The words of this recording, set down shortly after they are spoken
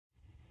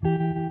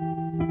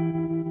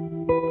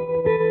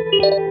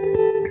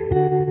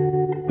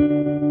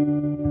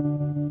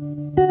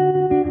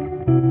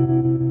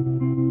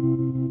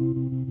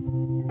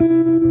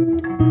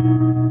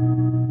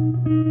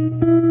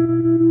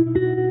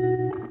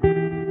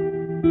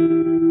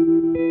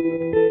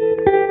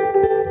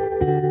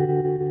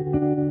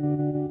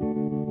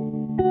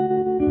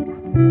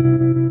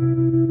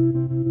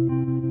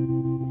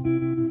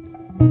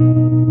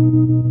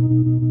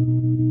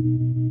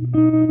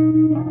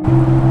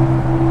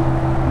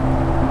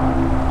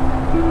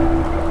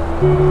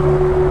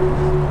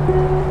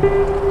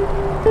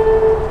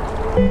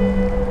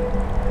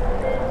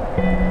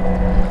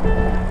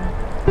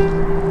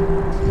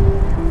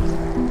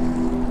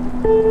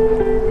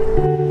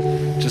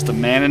a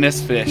man and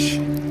his fish.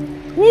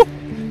 Woo!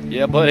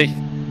 Yeah, buddy.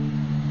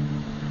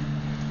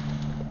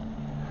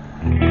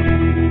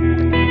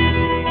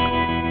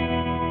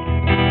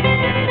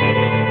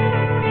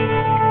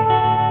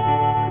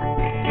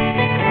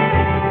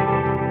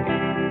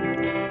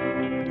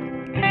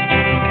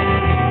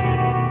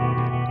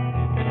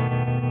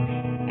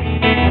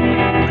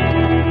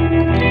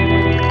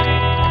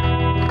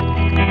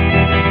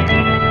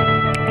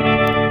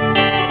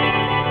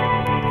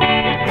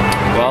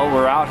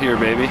 Here,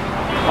 baby,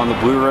 on the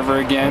Blue River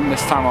again.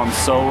 This time I'm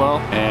solo,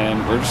 and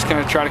we're just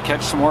gonna try to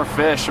catch some more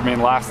fish. I mean,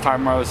 last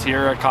time I was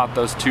here, I caught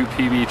those 2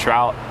 PB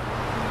trout.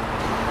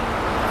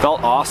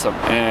 Felt awesome,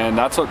 and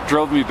that's what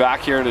drove me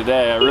back here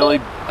today.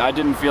 I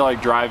didn't feel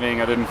like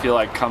driving. I didn't feel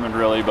like coming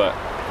really, but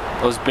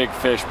those big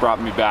fish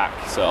brought me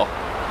back. So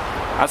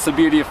that's the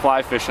beauty of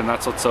fly fishing.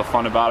 That's what's so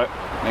fun about it.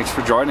 Thanks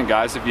for joining,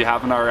 guys. If you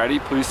haven't already,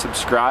 please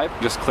subscribe.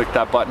 Just click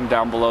that button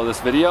down below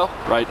this video,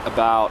 right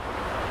about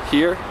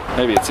here.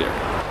 Maybe it's here.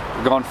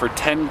 We're going for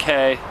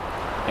 10K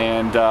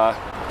and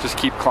just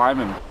keep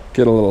climbing.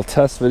 Get a little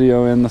test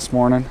video in this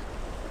morning.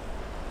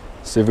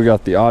 See if we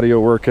got the audio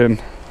working.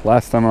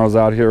 Last time I was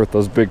out here with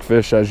those big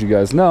fish, as you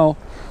guys know,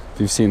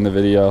 if you've seen the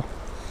video,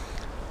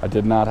 I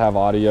did not have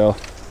audio.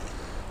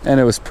 And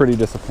it was pretty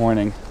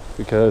disappointing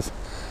because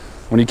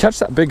when you catch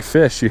that big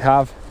fish, you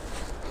have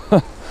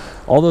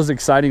all those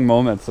exciting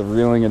moments of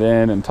reeling it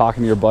in and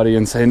talking to your buddy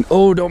and saying,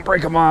 oh, don't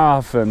break them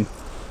off. And,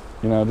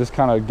 you know, just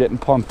kind of getting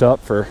pumped up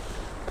for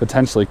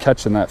potentially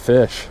catching that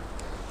fish.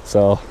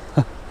 So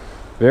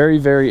very,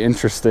 very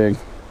interesting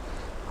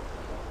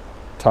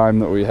time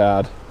that we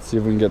had. Let's see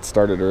if we can get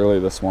started early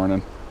this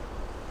morning.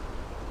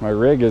 My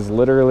rig is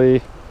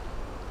literally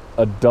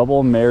a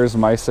double Mare's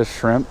Mysis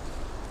Shrimp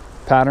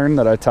pattern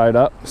that I tied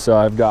up. So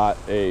I've got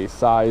a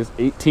size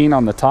 18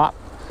 on the top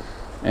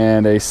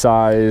and a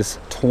size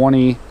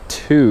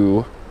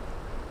 22,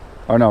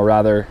 or no,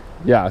 rather,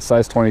 yeah,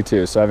 size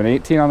 22. So I have an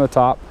 18 on the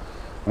top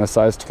and a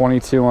size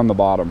 22 on the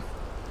bottom.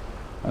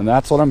 And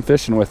that's what I'm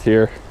fishing with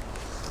here.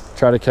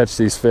 Try to catch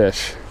these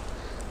fish.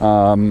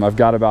 I've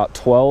got about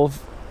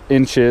 12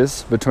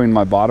 inches between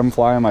my bottom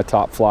fly and my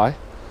top fly.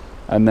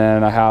 And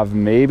then I have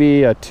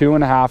maybe a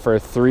 2.5 or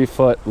 3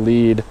 foot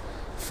lead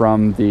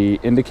from the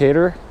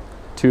indicator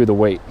to the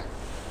weight.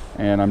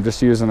 And I'm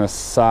just using a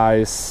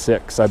size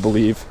 6, I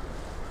believe.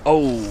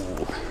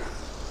 Oh,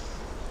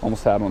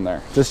 almost had one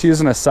there. Just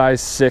using a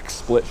size 6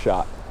 split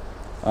shot.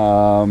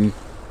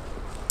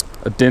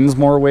 A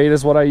Dinsmore weight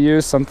is what I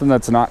use, something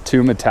that's not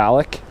too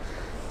metallic.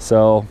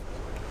 So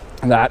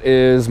that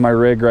is my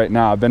rig right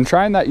now. I've been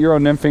trying that Euro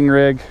nymphing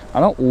rig. I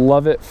don't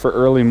love it for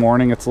early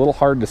morning. It's a little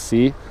hard to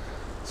see.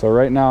 So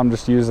right now I'm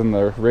just using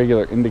the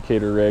regular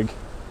indicator rig.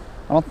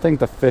 I don't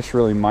think the fish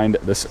really mind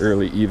it this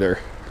early either.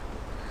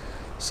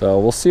 So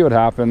we'll see what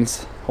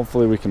happens.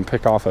 Hopefully we can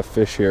pick off a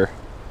fish here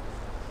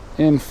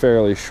in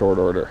fairly short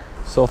order.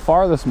 So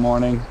far this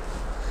morning,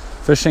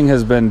 fishing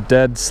has been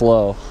dead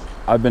slow.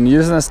 I've been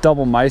using this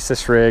double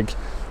Mysis rig.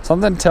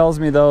 Something tells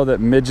me though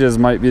that midges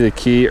might be the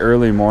key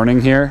early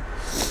morning here.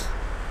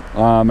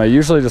 I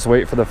usually just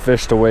wait for the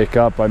fish to wake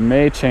up. I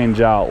may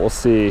change out, we'll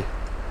see.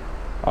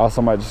 I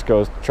also might just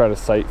go try to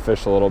sight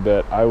fish a little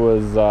bit. I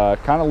was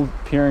kind of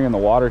peering in the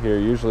water here.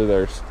 Usually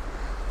there's,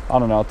 I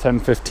don't know, 10,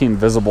 15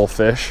 visible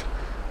fish,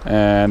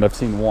 and I've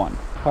seen one.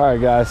 All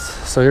right guys,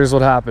 so here's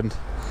what happened.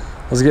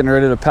 I was getting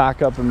ready to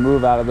pack up and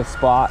move out of the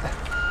spot,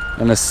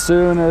 and as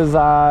soon as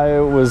I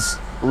was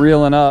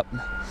reeling up,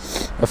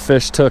 a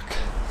fish took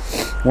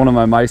one of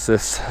my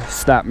Mysis,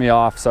 snapped me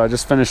off. So I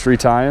just finished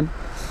retying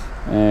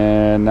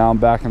and now I'm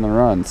back in the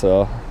run.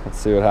 So let's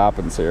see what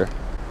happens here.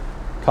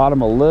 Caught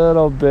him a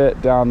little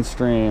bit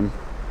downstream.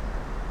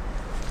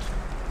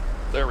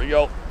 There we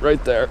go,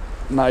 right there.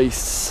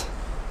 Nice.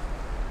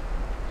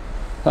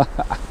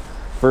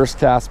 First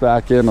cast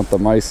back in with the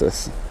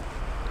Mysis.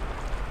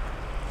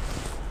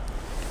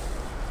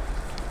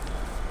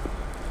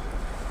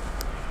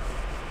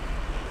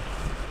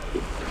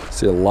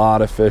 See a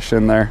lot of fish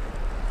in there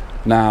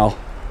now.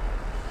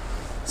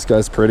 This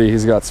guy's pretty.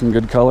 He's got some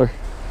good color.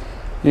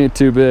 He ain't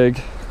too big.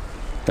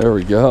 There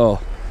we go.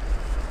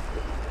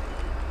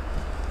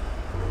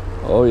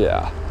 Oh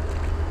yeah.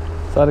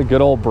 Is that a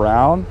good old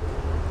brown?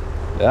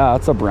 Yeah,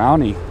 that's a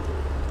brownie.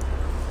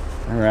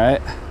 All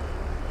right.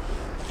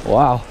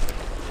 Wow.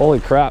 Holy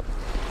crap.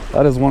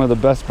 That is one of the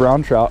best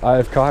brown trout I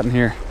have caught in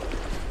here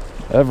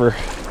ever.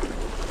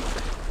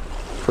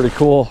 Pretty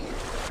cool.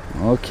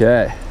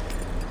 Okay.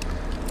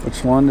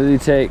 Which one did he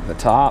take? The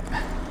top.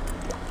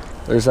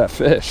 There's that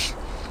fish.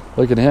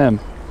 Look at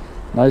him.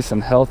 Nice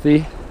and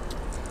healthy.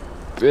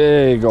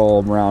 Big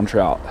old brown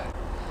trout.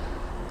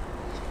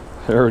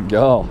 There we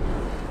go.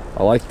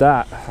 I like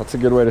that. That's a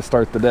good way to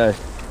start the day.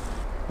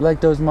 You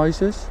like those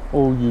Mysis?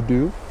 Oh, you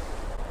do?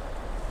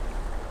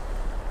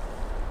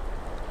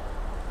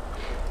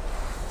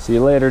 See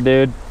you later,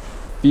 dude.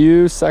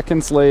 Few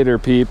seconds later,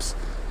 peeps,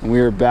 and we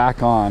are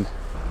back on.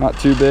 Not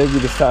too big, we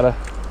just had a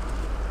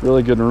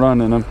really good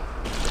run in him.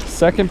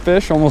 Second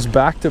fish, almost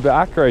back to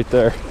back right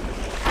there.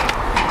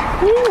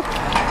 Woo.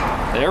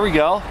 There we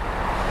go.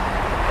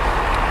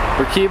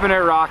 We're keeping it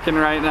rocking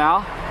right now.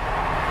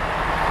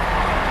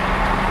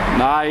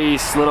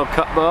 Nice little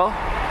cut bow.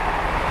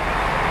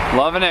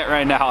 Loving it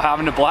right now,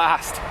 having a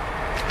blast.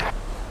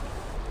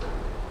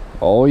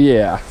 Oh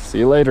yeah, see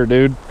you later,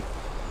 dude.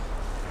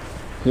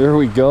 Here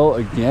we go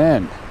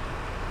again.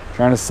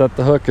 Trying to set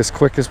the hook as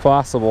quick as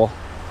possible.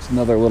 It's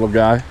another little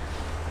guy.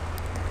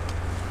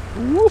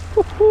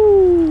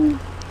 Woo-hoo-hoo.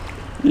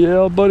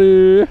 Yeah,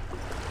 buddy.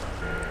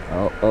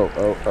 Oh, oh,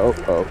 oh, oh,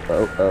 oh,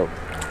 oh, oh,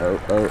 oh,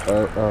 oh,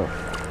 oh, oh,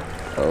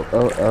 oh,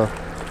 oh, oh.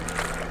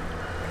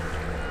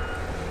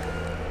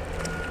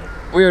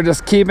 We are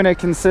just keeping it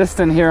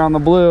consistent here on the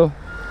blue.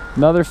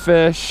 Another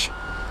fish,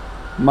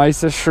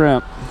 Mysis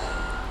Shrimp.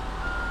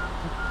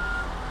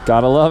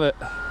 Gotta love it.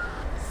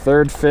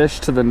 Third fish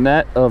to the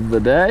net of the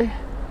day.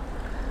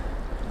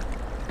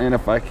 And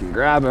if I can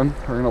grab him,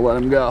 we're gonna let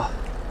him go.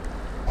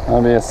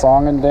 Gonna be a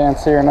song and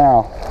dance here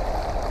now.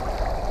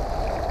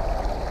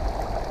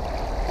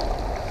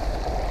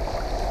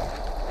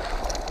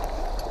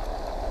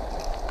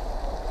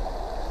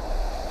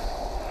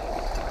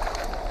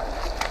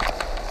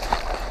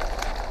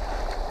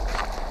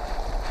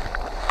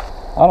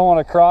 I don't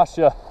want to cross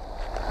you.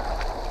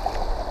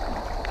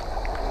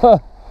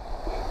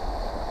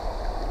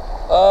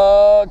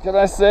 Can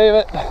I save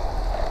it?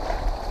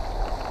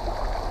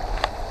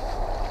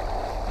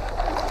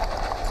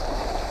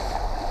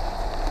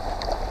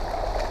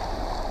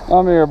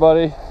 Come here,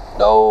 buddy.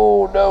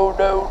 No, no,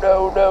 no,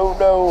 no, no,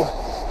 no.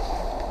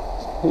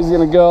 He's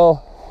gonna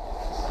go.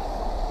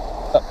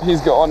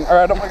 He's going. All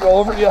right, I'm gonna go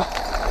over you.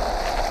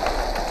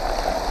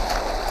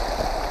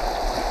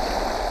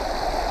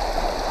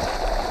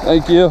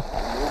 Thank you.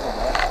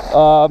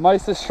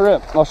 Mysis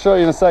Shrimp. I'll show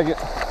you in a second.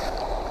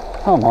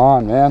 Come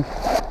on, man.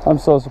 I'm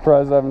so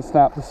surprised I haven't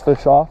snapped this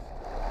fish off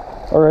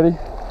already.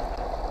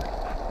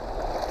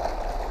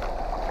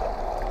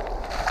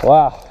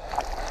 Wow.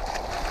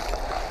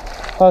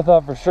 I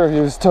thought for sure he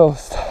was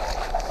toast.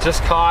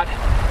 Just caught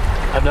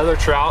another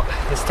trout,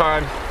 this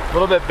time a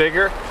little bit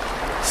bigger.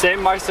 Same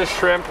Mysis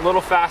Shrimp, a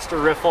little faster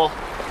riffle.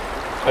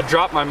 I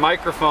dropped my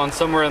microphone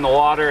somewhere in the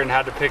water and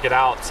had to pick it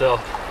out, so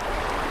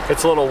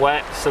it's a little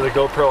wet, so the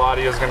GoPro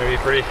audio is going to be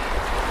pretty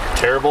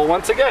terrible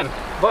once again.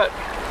 But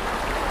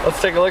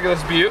let's take a look at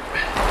this beaut.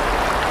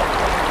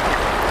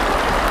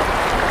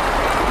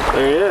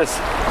 There he is.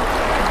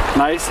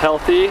 Nice,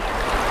 healthy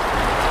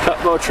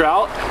cutbow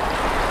trout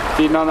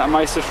feeding on that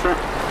Mysis Shrimp.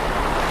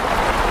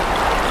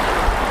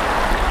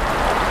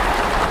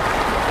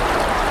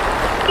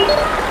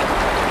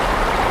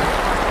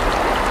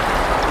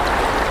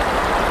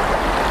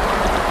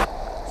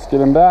 Let's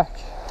get him back.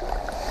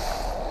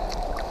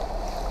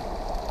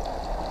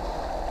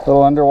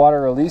 Little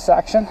underwater release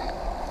action.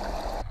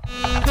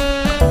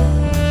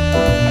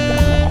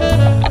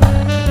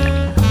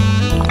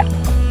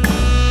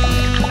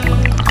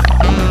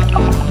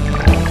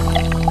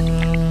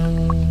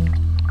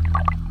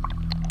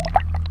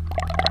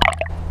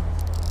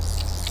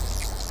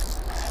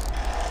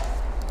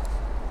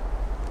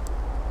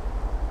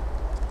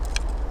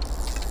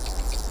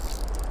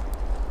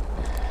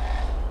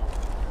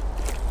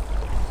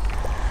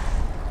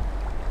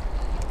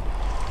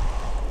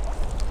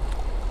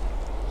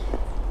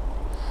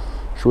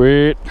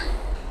 Sweet.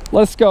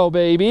 Let's go,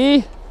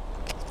 baby.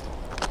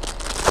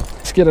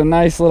 Let's get a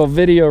nice little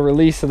video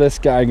release of this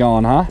guy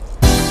going, huh?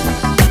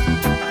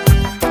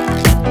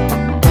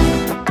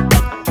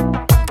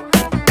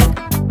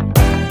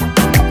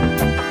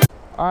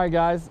 All right,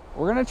 guys,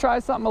 we're gonna try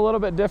something a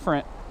little bit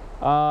different.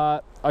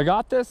 I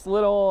got this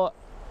little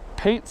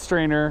paint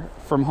strainer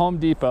from Home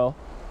Depot,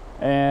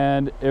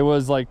 and it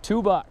was like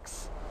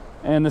 $2.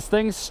 And this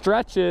thing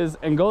stretches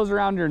and goes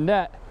around your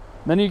net.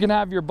 Then you can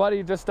have your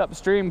buddy just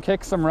upstream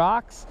kick some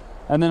rocks,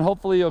 and then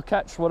hopefully you'll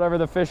catch whatever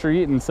the fish are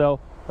eating.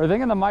 So we're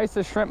thinking the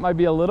Mysis Shrimp might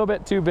be a little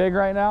bit too big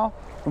right now.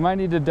 We might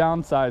need to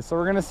downsize. So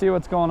we're gonna see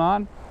what's going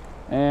on,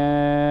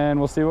 and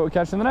we'll see what we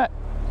catch in the net.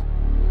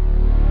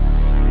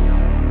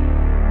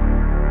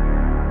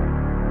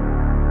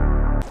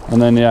 And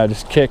then yeah,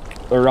 just kick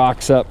the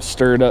rocks up,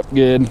 stir it up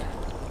good.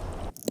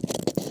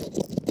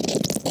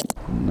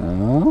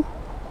 No.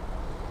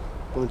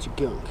 Bunch of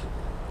gunk.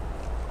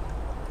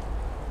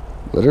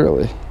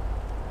 Literally.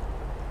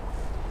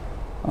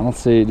 I don't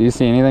see, do you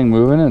see anything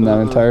moving in that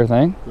entire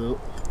thing? Nope.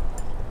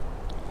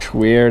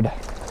 Weird.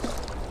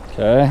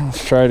 Okay,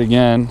 let's try it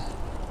again.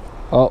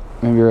 Oh,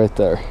 maybe right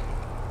there.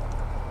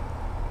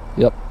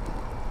 Yep.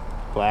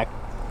 Black.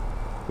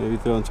 Maybe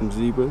throwing some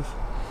zebras.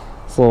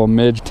 It's a little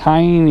midge,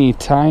 tiny,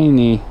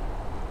 tiny.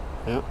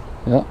 Yep.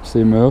 Yep,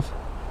 see move.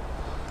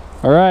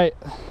 All right.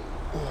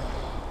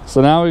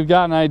 So now we've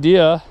got an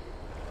idea.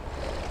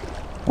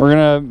 We're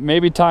gonna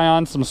maybe tie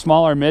on some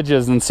smaller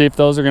midges and see if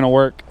those are gonna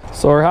work.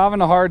 So we're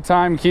having a hard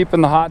time keeping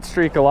the hot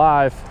streak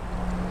alive.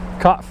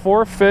 Caught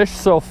 4 fish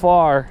so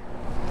far,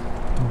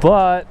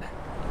 but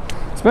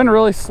it's been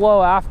really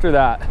slow after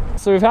that.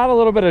 So we've had a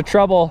little bit of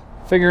trouble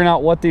figuring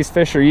out what these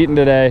fish are eating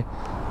today.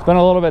 It's been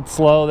a little bit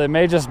slow. They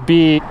may just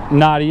be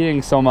not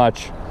eating so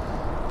much,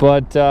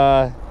 but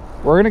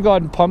we're gonna go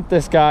ahead and pump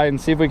this guy and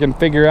see if we can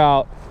figure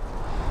out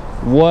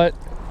what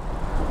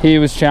he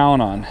was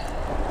chowing on.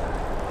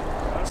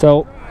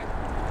 So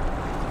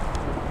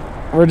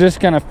we're just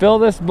gonna fill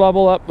this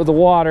bubble up with the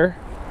water.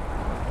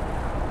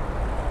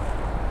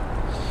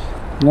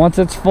 Once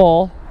it's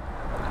full,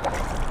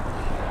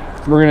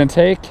 we're gonna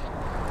take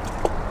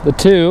the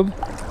tube,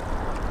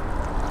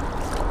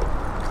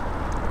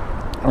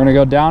 we're gonna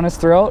go down his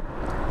throat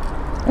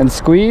and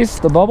squeeze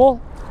the bubble,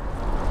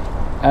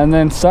 and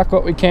then suck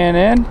what we can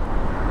in,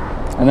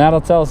 and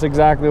that'll tell us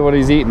exactly what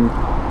he's eating.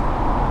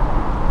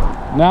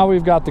 Now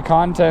we've got the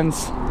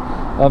contents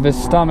of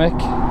his stomach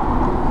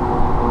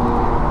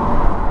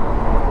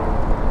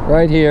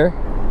right here,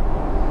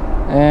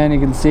 and you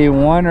can see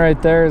one right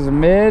there is a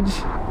midge.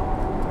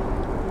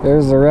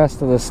 There's the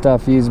rest of the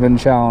stuff he's been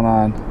chowing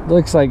on.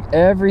 Looks like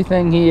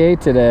everything he ate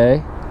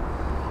today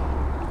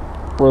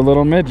were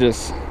little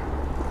midges.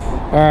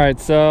 All right,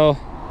 so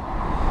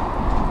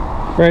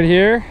right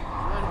here,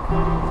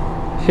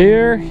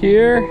 here,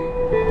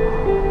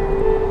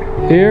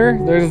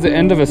 there's the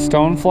end of a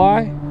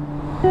stonefly.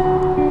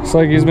 Looks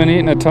like he's been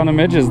eating a ton of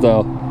midges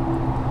though.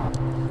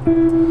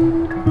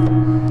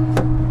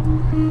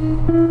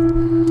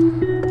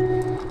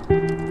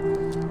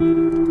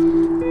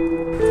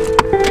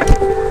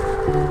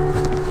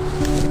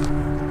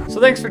 So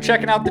thanks for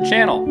checking out the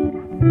channel.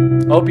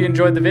 Hope you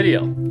enjoyed the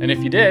video. And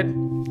if you did,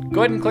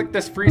 go ahead and click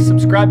this free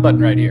subscribe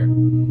button right here.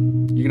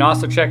 You can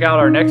also check out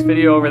our next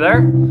video over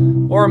there,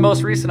 or our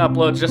most recent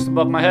uploads just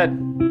above my head.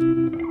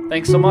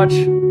 Thanks so much.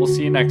 We'll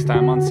see you next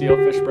time on CO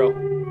Fish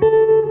Bro.